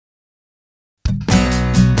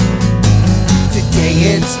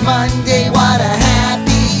it's Monday, what a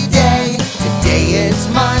happy day. Today it's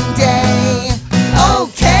Monday.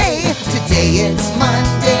 Okay, today it's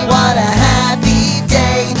Monday, what a happy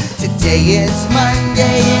day. Today it's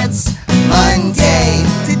Monday, it's Monday.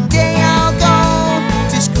 Today I'll go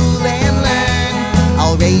to school and learn.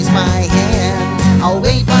 I'll raise my hand, I'll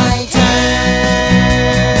wait my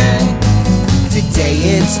turn. Today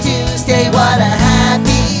it's Tuesday, what a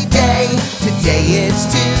happy day. Today it's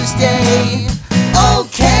Tuesday.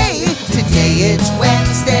 Okay, today it's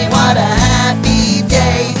Wednesday, what a happy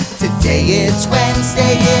day. Today it's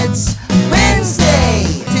Wednesday, it's Wednesday.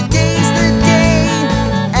 Today's the day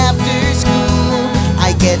after school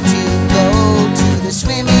I get to go to the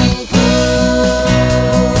swimming pool.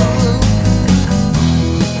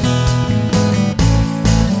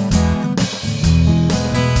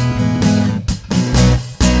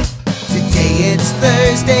 Today it's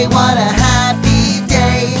Thursday, what a happy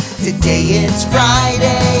day. Today it's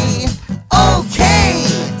Friday. Okay,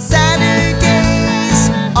 Saturdays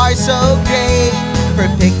are so great for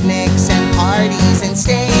picnics and parties and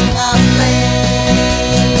staying up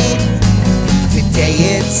late. Today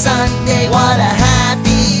it's Sunday, what a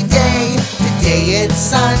happy day. Today it's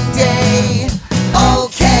Sunday.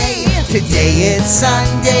 Okay, today it's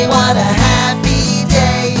Sunday, what a happy